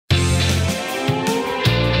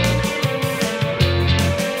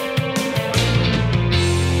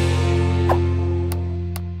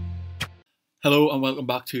Hello and welcome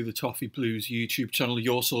back to the Toffee Blues YouTube channel,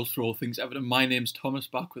 your source for all things Everton. My name's Thomas,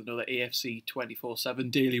 back with another EFC 24/7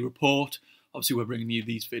 daily report. Obviously we're bringing you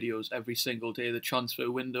these videos every single day. The transfer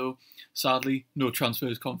window, sadly, no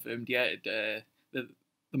transfers confirmed yet. The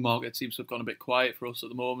market seems to have gone a bit quiet for us at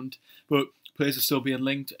the moment, but players are still being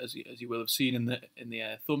linked, as you will have seen in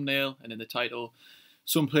the thumbnail and in the title.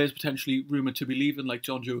 Some players potentially rumoured to be leaving, like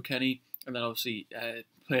Jonjoe Kenny, and then obviously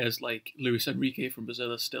players like Luis Enrique from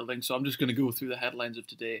Brazil are still linked. So I'm just going to go through the headlines of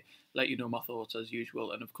today, let you know my thoughts as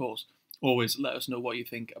usual, and of course, always let us know what you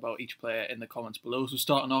think about each player in the comments below. So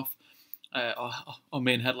starting off, our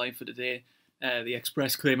main headline for today, the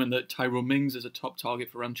Express claiming that Tyrone Mings is a top target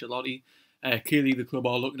for Ancelotti. Clearly the club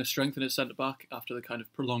are looking to strengthen its centre-back after the kind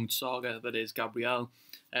of prolonged saga that is Gabriel.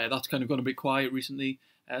 That's kind of gone a bit quiet recently,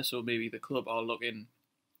 so maybe the club are looking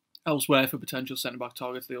elsewhere for potential centre-back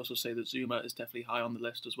targets. They also say that Zuma is definitely high on the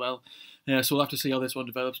list as well. So we'll have to see how this one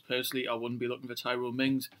develops. Personally, I wouldn't be looking for Tyrone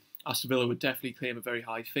Mings. Aston Villa would definitely claim a very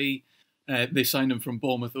high fee. They signed him from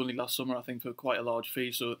Bournemouth only last summer, I think, for quite a large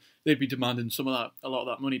fee. So they'd be demanding a lot of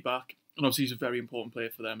that money back. And obviously he's a very important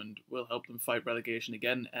player for them and will help them fight relegation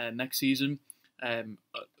again next season. The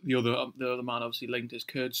other man obviously linked is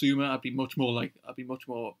Kurt Zouma. I'd be much more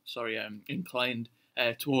inclined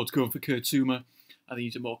towards going for Kurt Zouma. I think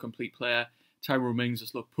he's a more complete player. Tyrone Mings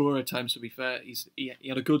has looked poor at times, to be fair. He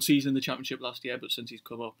had a good season in the Championship last year, but since he's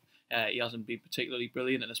come up, he hasn't been particularly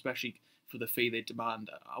brilliant, and especially for the fee they demand,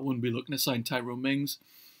 I wouldn't be looking to sign Tyrone Mings.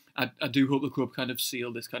 I do hope the club kind of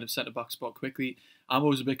seal this kind of centre-back spot quickly. I'm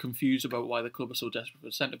always a bit confused about why the club are so desperate for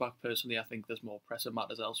a centre-back. Personally, I think there's more pressing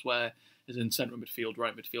matters elsewhere, as in centre midfield,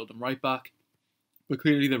 right midfield and right back. But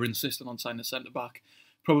clearly they're insistent on signing a centre-back,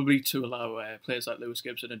 probably to allow players like Lewis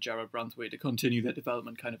Gibson and Jared Branthwaite to continue their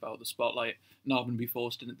development kind of out of the spotlight, not having to be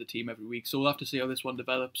forced into the team every week. So we'll have to see how this one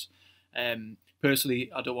develops.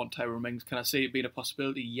 Personally, I don't want Tyrone Mings. Can I say it being a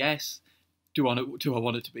possibility? Yes. Do I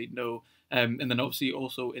want it to be? No. And then obviously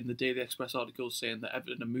also in the Daily Express article saying that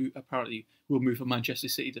Everton apparently will move for Manchester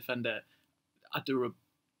City defender Adaraboyo.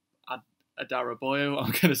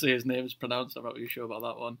 I'm going to say his name is pronounced. I'm not really sure about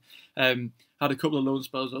that one. Had a couple of loan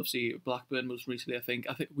spells. Obviously, Blackburn was recently, I think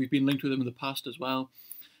we've been linked with him in the past as well.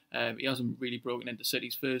 He hasn't really broken into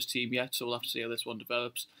City's first team yet, so we'll have to see how this one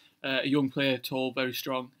develops. A young player, tall, very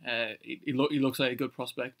strong. He looks like a good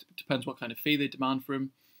prospect. It depends what kind of fee they demand for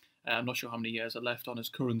him. I'm not sure how many years are left on his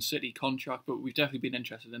current City contract, but we've definitely been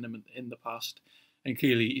interested in him in the past. And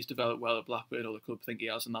clearly he's developed well at Blackburn, or the club think he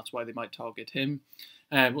has, and that's why they might target him.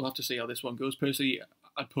 We'll have to see how this one goes. Personally,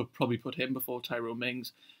 I'd probably put him before Tyrone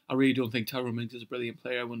Mings. I really don't think Tyrone Mings is a brilliant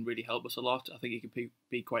player and wouldn't really help us a lot. I think he can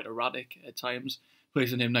be quite erratic at times.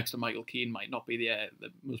 Placing him next to Michael Keane might not be the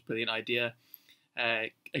most brilliant idea.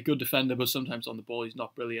 A good defender, but sometimes on the ball he's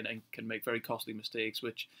not brilliant and can make very costly mistakes,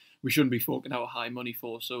 which we shouldn't be forking out high money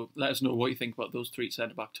for. So let us know what you think about those three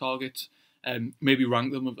centre-back targets. Maybe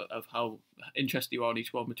rank them of how interested you are in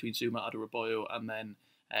each one between Zuma, Adaraboyo, and then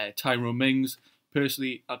Tyrone Mings.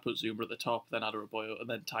 Personally, I'd put Zuma at the top, then Adaraboyo, and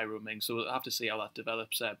then Tyrone Mings. So we'll have to see how that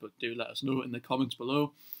develops, but do let us know in the comments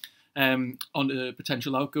below. On the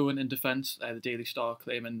potential outgoing in defence, the Daily Star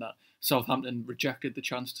claiming that Southampton rejected the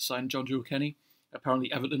chance to sign Jonjoe Kenny.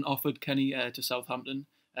 Apparently Everton offered Kenny to Southampton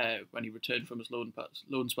when he returned from his loan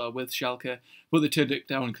spell with Schalke, but they turned it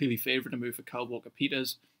down and clearly favoured a move for Kyle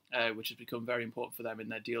Walker-Peters, which has become very important for them in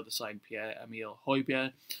their deal to sign Pierre-Emile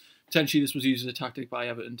Højbjerg. Potentially this was used as a tactic by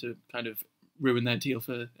Everton to kind of ruin their deal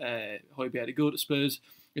for Højbjerg to go to Spurs.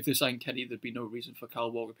 If they signed Kenny, there'd be no reason for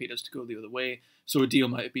Kyle Walker-Peters to go the other way, so a deal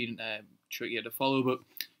might have been trickier to follow, but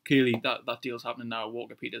clearly that deal's happening now.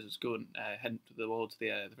 Walker-Peters is going heading towards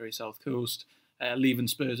the very south coast, leaving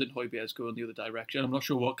Spurs, and Højbjerg's going the other direction. I'm not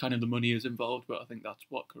sure what kind of the money is involved, but I think that's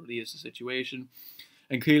what currently is the situation.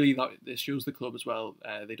 And clearly this shows the club as well.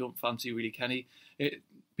 They don't fancy really Kenny.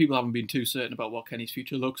 People haven't been too certain about what Kenny's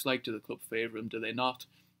future looks like. Do the club favour him? Do they not?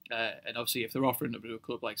 And obviously if they're offering him to a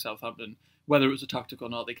club like Southampton, whether it was a tactic or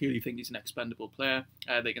not, they clearly think he's an expendable player.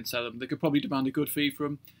 They can sell him. They could probably demand a good fee for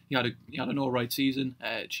him. He had an alright season.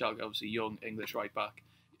 Schalke, obviously young English right back.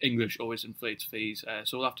 English always inflates fees,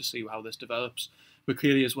 so we'll have to see how this develops. But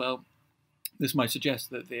clearly as well, this might suggest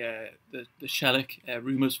that the Shelik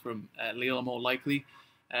rumours from Lille are more likely,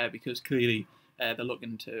 because clearly they're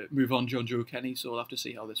looking to move on Jonjoe Kenny, so we'll have to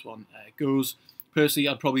see how this one goes. Personally,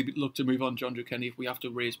 I'd probably look to move on Jonjoe Kenny if we have to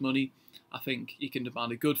raise money. I think you can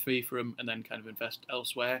demand a good fee for him and then kind of invest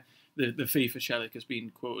elsewhere. The fee for Shelik has been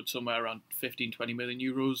quoted somewhere around 15-20 million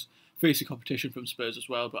euros. Facing competition from Spurs as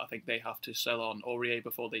well, but I think they have to sell on Aurier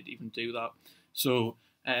before they'd even do that. So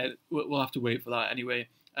we'll have to wait for that anyway.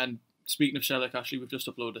 And speaking of Shelik, actually, we've just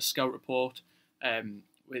uploaded a scout report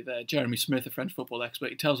with Jeremy Smith, a French football expert.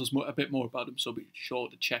 He tells us a bit more about him, so be sure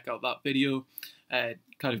to check out that video.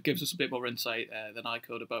 Kind of gives us a bit more insight than I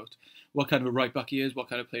could about what kind of a right back he is, what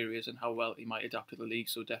kind of player he is, and how well he might adapt to the league.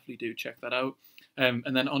 So definitely do check that out.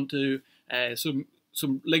 And then on to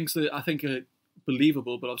some links that I think are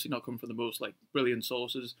believable, but obviously not coming from the most brilliant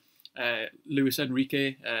sources. Luis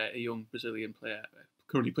Enrique, a young Brazilian player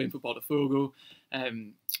currently playing for Botafogo,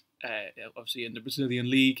 obviously in the Brazilian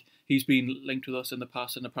league. He's been linked with us in the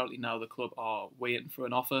past, and apparently now the club are waiting for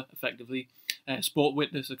an offer, effectively. Sport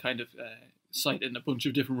Witness are kind of citing a bunch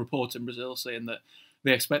of different reports in Brazil saying that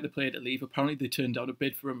they expect the player to leave. Apparently they turned down a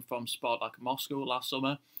bid for him from Spartak Moscow last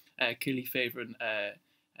summer, clearly preferring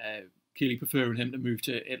him to move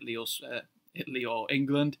to Italy or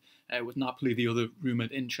England, with Napoli the other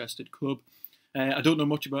rumoured interested club. I don't know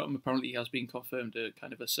much about him. Apparently he has been confirmed a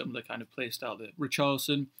kind of a similar kind of play style to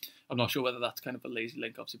Richarlison. I'm not sure whether that's kind of a lazy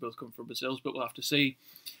link. Obviously both come from Brazil, but we'll have to see.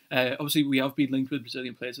 Obviously we have been linked with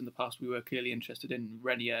Brazilian players in the past. We were clearly interested in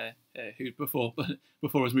Renier, who before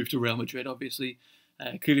his move to Real Madrid, obviously.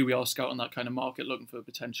 Clearly we are scouting that kind of market, looking for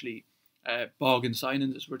potentially bargain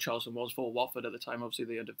signings, as Richarlison was for Watford at the time. Obviously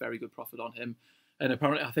they had a very good profit on him. And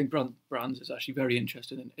apparently, I think Brands is actually very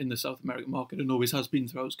interested in the South American market and always has been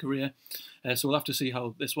throughout his career. So we'll have to see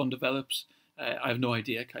how this one develops. I have no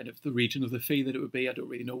idea kind of the region of the fee that it would be. I don't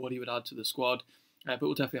really know what he would add to the squad. But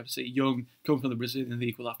we'll definitely have to see. Young, coming from the Brazilian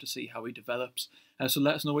league, we'll have to see how he develops. So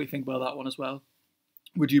let us know what you think about that one as well.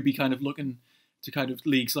 Would you be kind of looking to kind of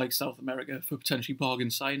leagues like South America for potentially bargain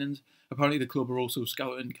signings? Apparently, the club are also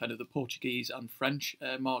scouting kind of the Portuguese and French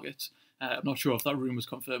markets. I'm not sure if that rumour was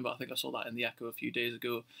confirmed, but I think I saw that in the Echo a few days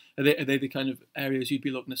ago. Are they the kind of areas you'd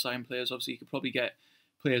be looking to sign players? Obviously, you could probably get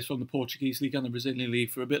players from the Portuguese league and the Brazilian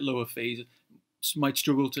league for a bit lower fees. Might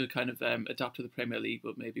struggle to kind of adapt to the Premier League,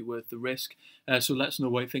 but maybe worth the risk. So let us know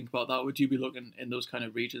what you think about that. Would you be looking in those kind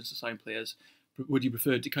of regions to sign players? Would you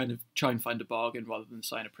prefer to kind of try and find a bargain rather than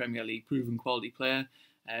sign a Premier League proven quality player?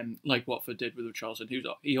 Like Watford did with Richarlison,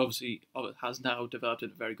 he obviously has now developed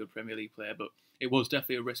into a very good Premier League player, but it was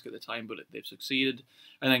definitely a risk at the time, but they've succeeded.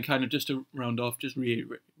 And then kind of just to round off, just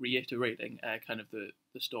reiterating kind of the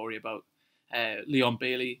story about Leon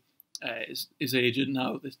Bailey, his agent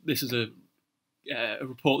now. This is a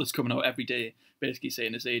report that's coming out every day, basically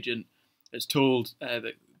saying his agent has told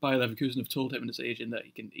that Bayer Leverkusen have told him and his agent that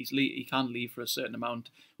he can leave for a certain amount.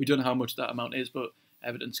 We don't know how much that amount is, but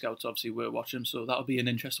Everton scouts obviously were watching, so that'll be an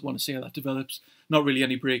interesting one to see how that develops. Not really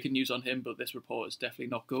any breaking news on him, but this report is definitely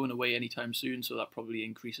not going away anytime soon, so that probably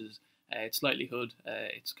increases its likelihood,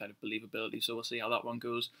 its kind of believability. So we'll see how that one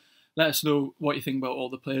goes. Let us know what you think about all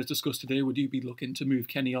the players discussed today. Would you be looking to move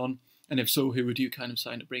Kenny on? And if so, who would you kind of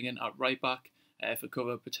sign to bring in at right back for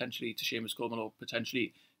cover, potentially to Seamus Coleman, or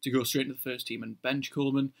potentially to go straight into the first team and bench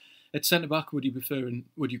Coleman? At centre back, would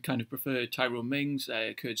you kind of prefer Tyrone Mings,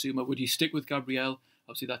 Kurt Zuma? Would you stick with Gabriel?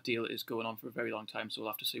 Obviously, that deal is going on for a very long time, so we'll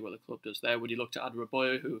have to see what the club does there. Would you look to add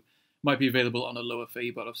Raboya, who might be available on a lower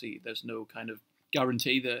fee, but obviously there's no kind of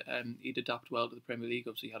guarantee that he'd adapt well to the Premier League.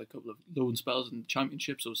 Obviously, he had a couple of loan spells in the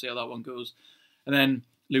Championship, so we'll see how that one goes. And then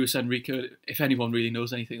Luis Enrique, if anyone really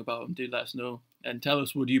knows anything about him, do let us know. And tell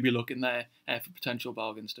us, would you be looking there for potential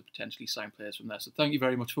bargains to potentially sign players from there? So thank you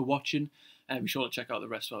very much for watching. Be sure to check out the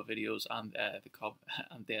rest of our videos and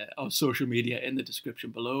our social media in the description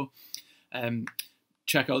below.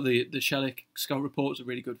 Check out the Shelik Scout Report. It's a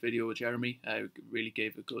really good video with Jeremy. Really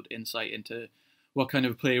gave a good insight into what kind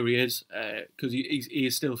of a player he is, because he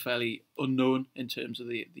is still fairly unknown in terms of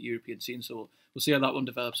the European scene. So we'll see how that one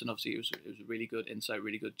develops. And obviously it was a really good insight,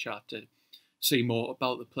 really good chat to see more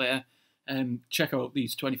about the player. Check out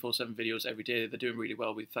these 24/7 videos every day. They're doing really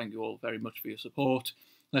well. We thank you all very much for your support.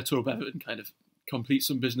 Let's hope Everton kind of complete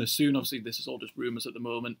some business soon. Obviously, this is all just rumours at the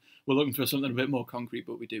moment. We're looking for something a bit more concrete,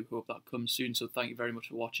 but we do hope that comes soon. So thank you very much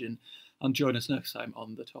for watching, and join us next time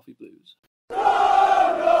on the Toffee Blues.